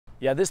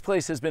Yeah, this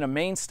place has been a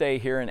mainstay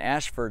here in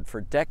Ashford for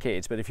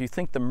decades, but if you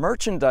think the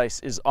merchandise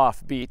is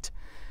offbeat,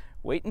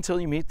 wait until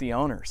you meet the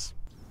owners.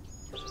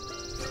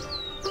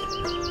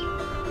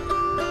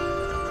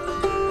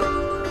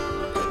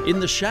 In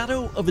the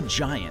shadow of a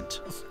giant,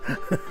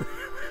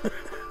 a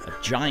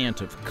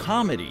giant of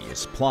comedy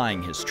is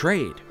plying his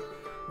trade.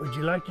 Would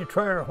you like to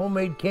try our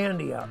homemade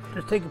candy out?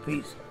 Just take a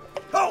piece.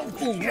 Oh,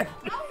 shit.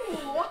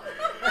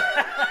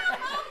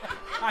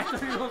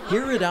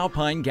 Here at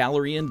Alpine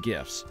Gallery and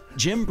Gifts,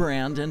 Jim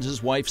Brand and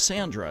his wife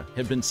Sandra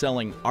have been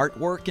selling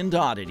artwork and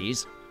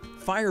oddities,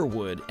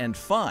 firewood and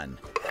fun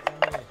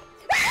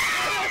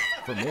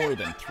for more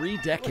than 3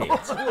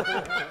 decades.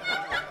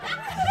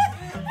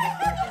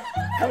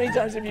 How many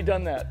times have you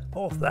done that?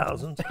 Oh,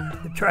 thousands.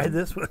 Try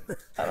this one.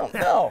 I don't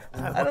know.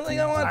 I don't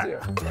think I want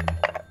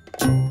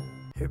to.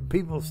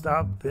 People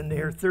stop, been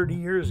here 30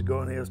 years ago,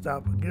 and they'll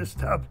stop and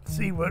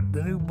see what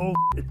the new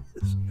bullshit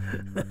is.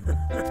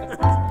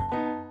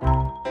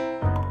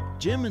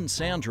 Jim and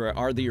Sandra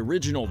are the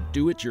original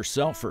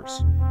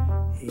do-it-yourselfers.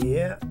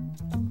 Yeah,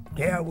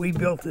 we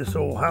built this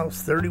old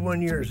house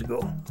 31 years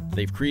ago.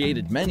 They've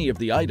created many of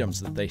the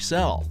items that they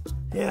sell.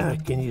 Yeah,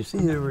 can you see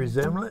the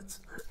resemblance?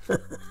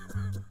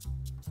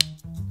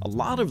 A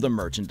lot of the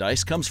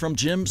merchandise comes from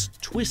Jim's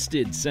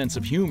twisted sense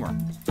of humor.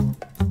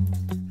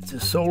 It's a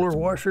solar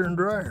washer and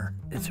dryer.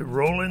 It's a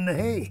roll in the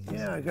hay.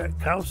 Yeah, I got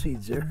cow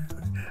seeds there.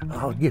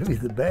 I'll give you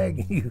the bag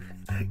and you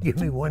give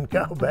me 1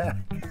 cow back.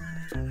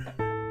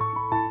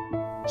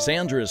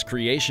 Sandra's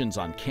creations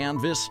on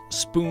canvas,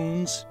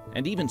 spoons,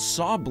 and even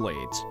saw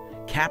blades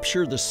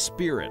capture the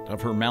spirit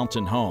of her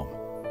mountain home.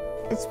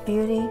 It's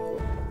beauty,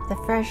 the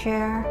fresh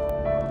air.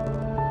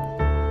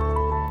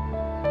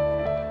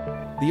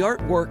 The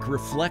artwork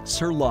reflects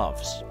her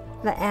loves.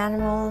 The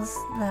animals,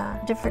 the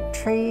different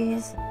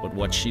trees. But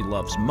what she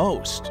loves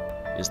most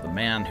is the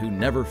man who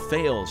never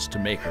fails to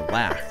make her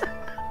laugh.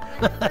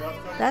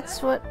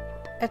 That's what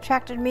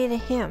attracted me to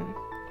him,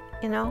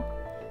 you know?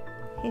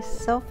 He's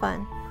so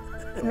fun.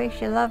 It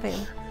makes you love him.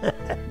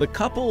 The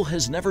couple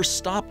has never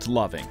stopped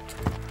loving.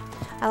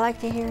 I like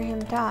to hear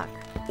him talk.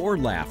 Or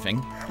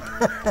laughing.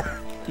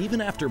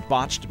 Even after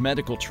botched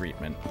medical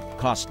treatment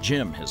cost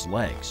Jim his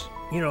legs.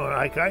 You know,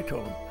 like I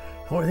told him,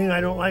 the only thing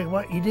I don't like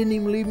about you didn't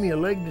even leave me a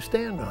leg to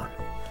stand on.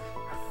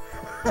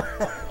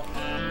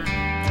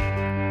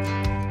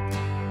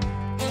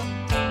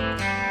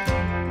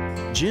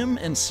 Jim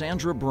and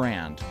Sandra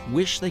Brand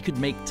wish they could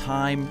make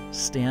time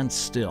stand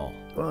still.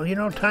 Well, you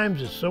know,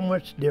 times is so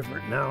much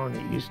different now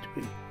than it used to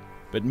be.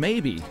 But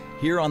maybe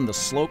here on the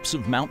slopes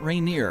of Mount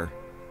Rainier,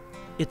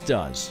 it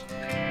does.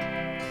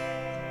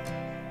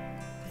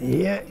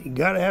 Yeah, you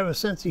gotta have a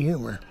sense of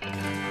humor.